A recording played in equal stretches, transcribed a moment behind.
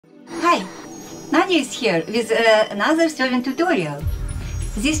Hi, Nadia is here with another sewing tutorial.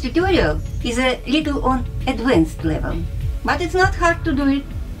 This tutorial is a little on advanced level, but it's not hard to do it.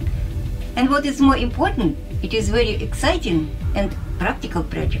 And what is more important, it is very exciting and practical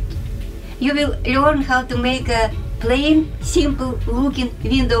project. You will learn how to make a plain, simple looking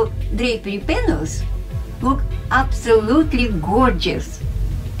window drapery panels look absolutely gorgeous.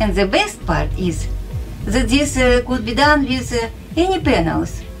 And the best part is that this could be done with any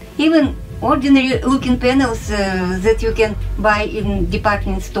panels, even ordinary looking panels that you can buy in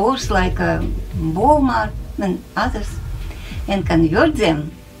department stores like Walmart and others, and convert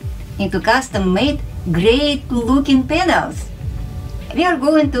them into custom-made great looking panels. We are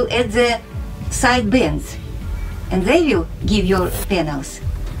going to add the side bands, and they will give your panels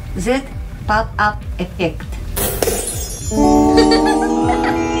that pop-up effect.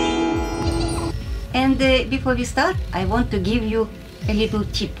 And before we start, I want to give you a little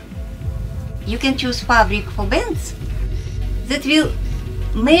tip. You can choose fabric for bands that will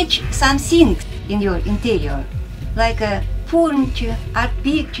match some things in your interior, like furniture, art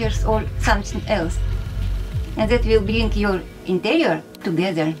pictures or something else. And that will bring your interior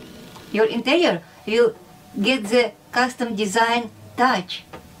together. Your interior will get the custom design touch.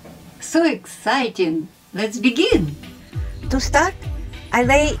 So exciting! Let's begin! To start, I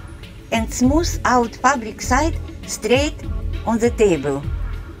lay and smooth out fabric side straight on the table.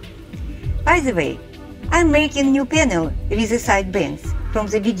 By the way, I'm making new panel with the side bands from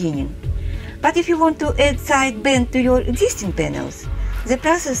the beginning. But if you want to add side band to your existing panels, the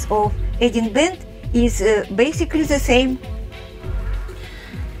process of adding band is basically the same.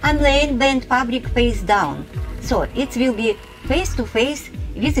 I'm laying band fabric face down, so it will be face to face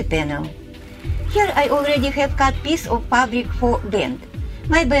with the panel. Here I already have cut piece of fabric for band.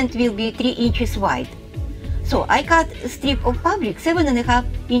 My band will be 3 inches wide. So I cut a strip of fabric 7.5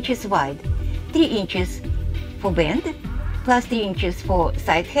 inches wide, 3 inches for band, plus 3 inches for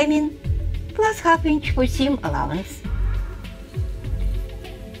side hemming, plus ½ inch for seam allowance.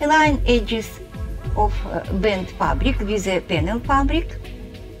 Align edges of band fabric with the panel fabric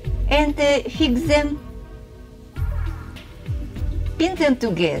and fix them. Pin them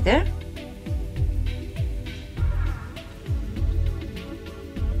together.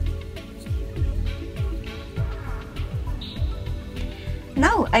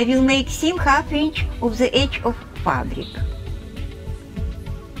 Now I will make seam ½ inch of the edge of fabric.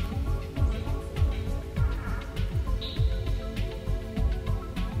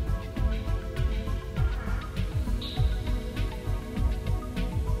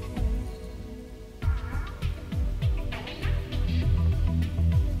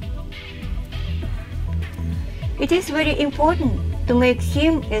 It is very important to make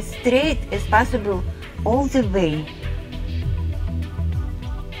seam as straight as possible all the way.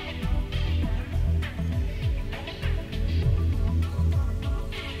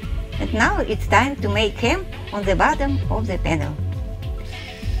 And now it's time to make hem on the bottom of the panel.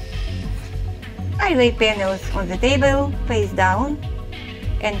 I lay panels on the table face down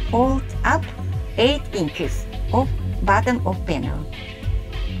and fold up 8 inches of bottom of panel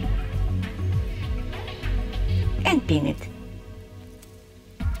and pin it.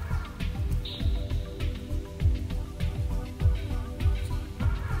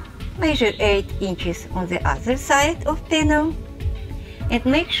 Measure 8 inches on the other side of panel and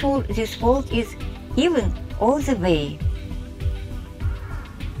make sure this fold is even all the way.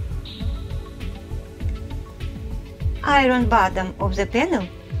 Iron bottom of the panel,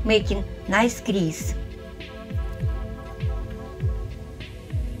 making nice crease.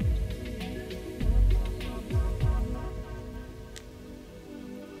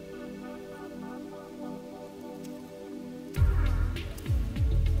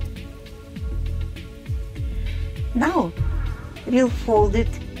 Now we'll fold it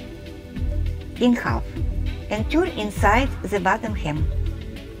in half and turn inside the bottom hem.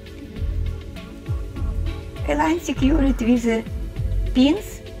 Align secure it with the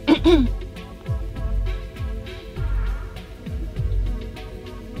pins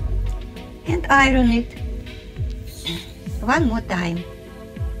and iron it one more time.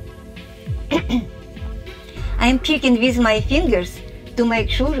 I'm checking with my fingers to make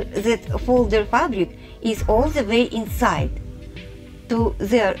sure that folder fabric is all the way inside to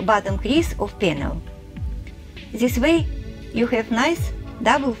their bottom crease of panel. This way you have nice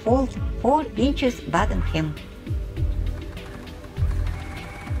double fold 4 inches bottom hem.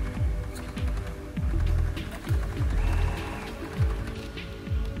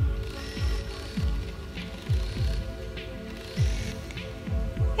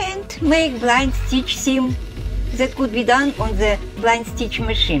 And make blind stitch seam that could be done on the blind stitch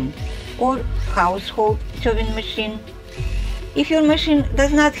machine or household sewing machine. If your machine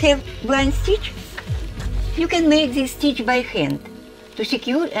does not have blind stitch, you can make this stitch by hand to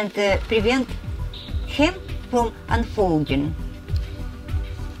secure and prevent hem from unfolding.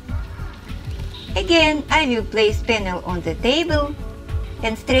 Again, I will place panel on the table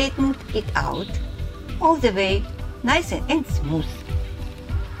and straighten it out all the way, nice and smooth.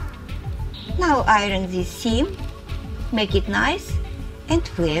 Now iron this seam, make it nice and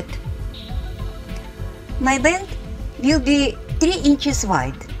flat. My band will be 3 inches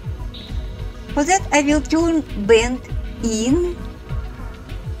wide. For that I will turn band in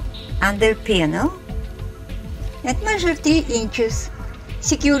under panel and measure 3 inches.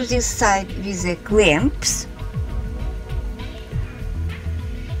 Secure this side with the clamps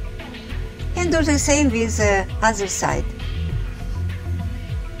and do the same with the other side.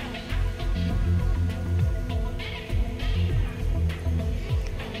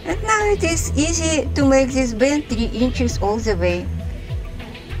 And now it is easy to make this band 3 inches all the way.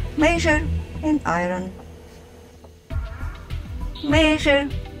 Measure and iron. Measure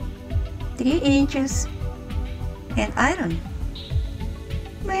 3 inches and iron.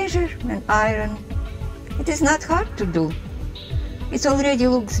 Measure and iron. It is not hard to do. It already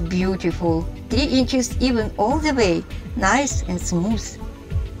looks beautiful. 3 inches even all the way, nice and smooth.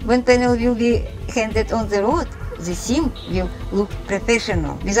 When panel will be handed on the rod, the seam will look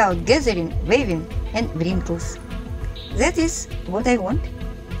professional, without gathering, waving and wrinkles. That is what I want.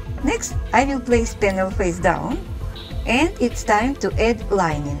 Next, I will place panel face down, and it's time to add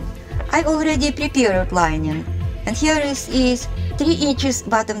lining. I already prepared lining, and here is 3 inches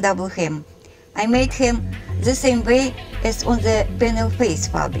bottom double hem. I made hem the same way as on the panel face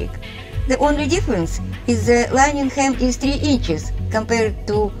fabric. The only difference is the lining hem is 3 inches compared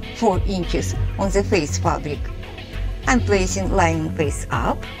to 4 inches on the face fabric. I'm placing lining face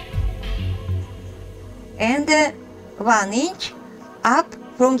up and 1 inch up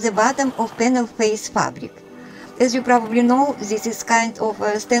from the bottom of panel face fabric. As you probably know, this is kind of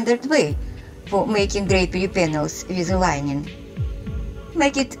a standard way for making drapery panels with a lining.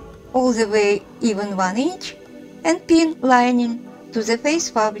 Make it all the way even 1 inch and pin lining to the face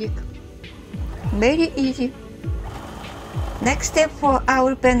fabric. Very easy. Next step for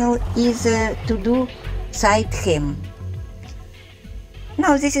our panel is to do side hem.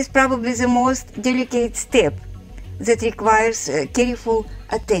 Now this is probably the most delicate step that requires careful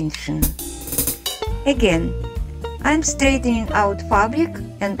attention. Again, I'm straightening out fabric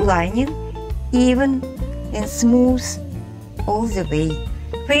and lining even and smooth all the way.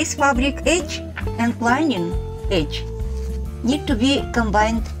 Face fabric edge and lining edge need to be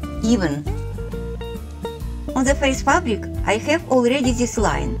combined even. On the face fabric I have already this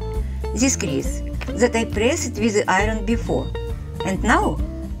line, this crease, that I pressed with the iron before. And now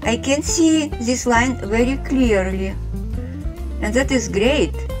I can see this line very clearly. And that is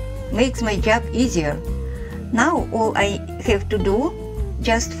great, makes my job easier. Now all I have to do,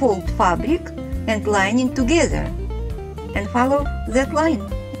 just fold fabric and lining together and follow that line.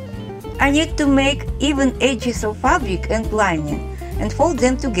 I need to make even edges of fabric and lining and fold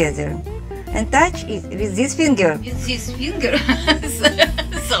them together and touch it with this finger. With this finger?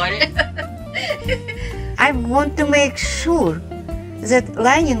 Sorry. I want to make sure that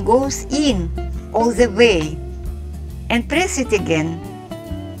lining goes in all the way and press it again.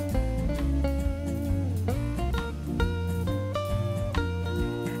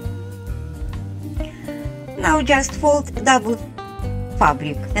 Now just fold double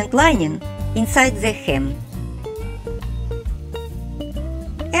fabric and lining inside the hem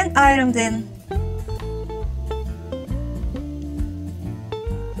and iron them.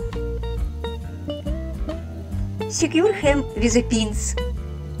 Secure hem with the pins.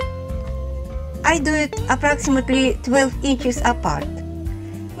 I do it approximately 12 inches apart,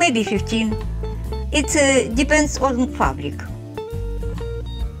 maybe 15. It depends on fabric.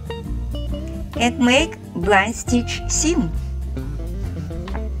 And make blind stitch seam.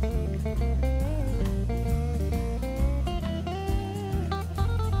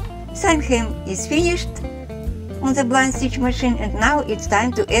 Side hem is finished on the blind stitch machine, and now it's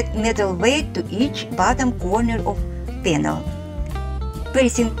time to add metal weight to each bottom corner of panel.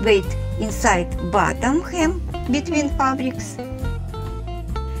 Placing weight inside bottom hem between fabrics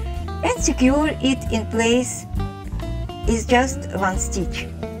and secure it in place is just 1 stitch.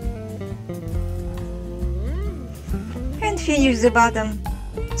 And finish the bottom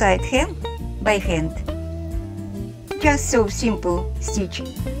side hem by hand. Just so simple stitch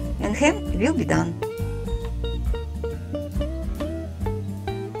and hem will be done.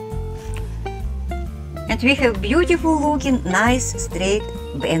 And that we have beautiful looking, nice, straight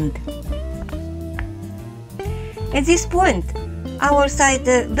band. At this point, our side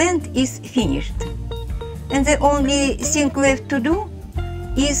band is finished, and the only thing left to do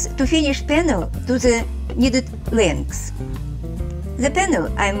is to finish panel to the needed lengths. The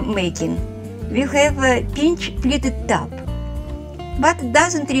panel I'm making will have a pinch pleated top, but it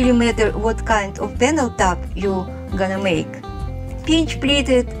doesn't really matter what kind of panel top you gonna make. Pinch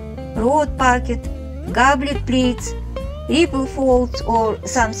pleated, road pocket, goblet pleats, ripple folds or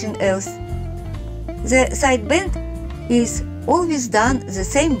something else. The side band is always done the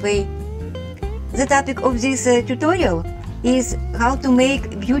same way. The topic of this tutorial is how to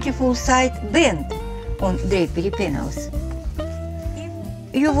make beautiful side band on drapery panels.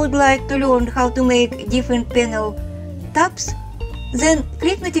 If you would like to learn how to make different panel tops, then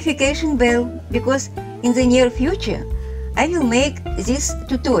click notification bell, because in the near future I will make this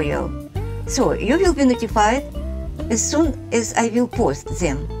tutorial, so you will be notified as soon as I will post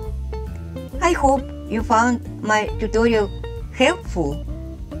them. I hope you found my tutorial helpful,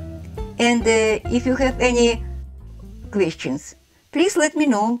 and if you have any questions, please let me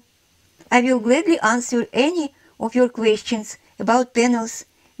know. I will gladly answer any of your questions about panels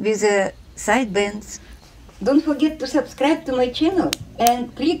with side bands. Don't forget to subscribe to my channel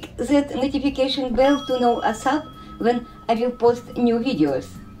and click that notification bell to know ASAP when I will post new videos.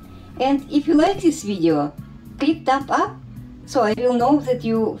 And if you like this video, click thumb up so I will know that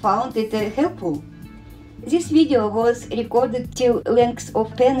you found it helpful. This video was recorded till length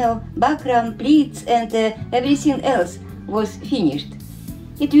of panel, background, pleats and everything else was finished.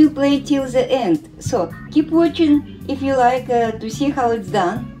 It will play till the end, so keep watching if you like to see how it's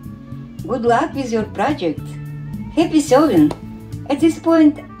done. Good luck with your project. Happy sewing! At this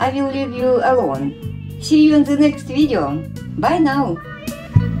point I will leave you alone. See you in the next video. Bye now!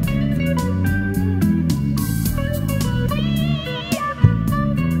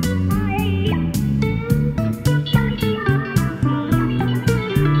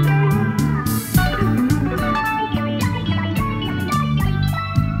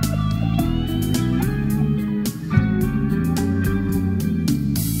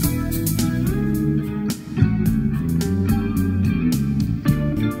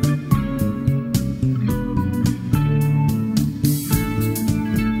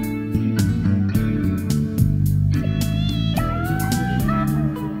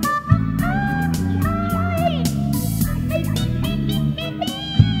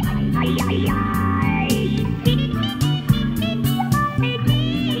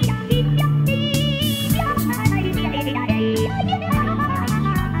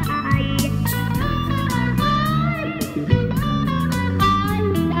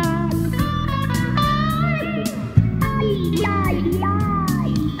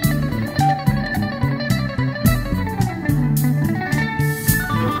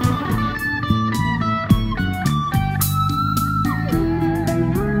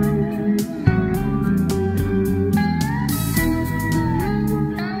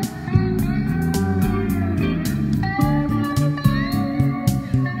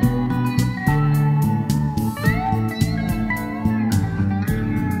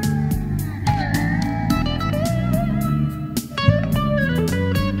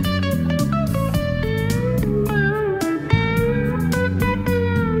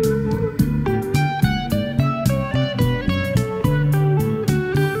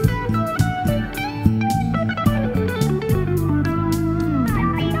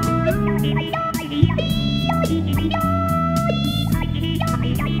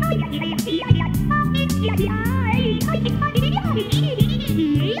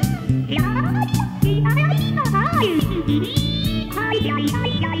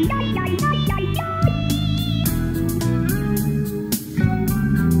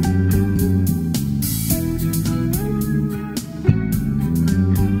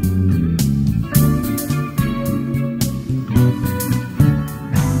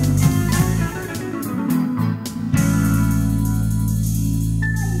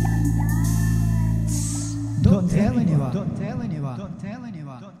 Don't tell anyone. Don't tell anyone. Don't tell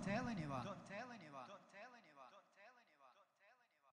anyone. Don't tell anyone.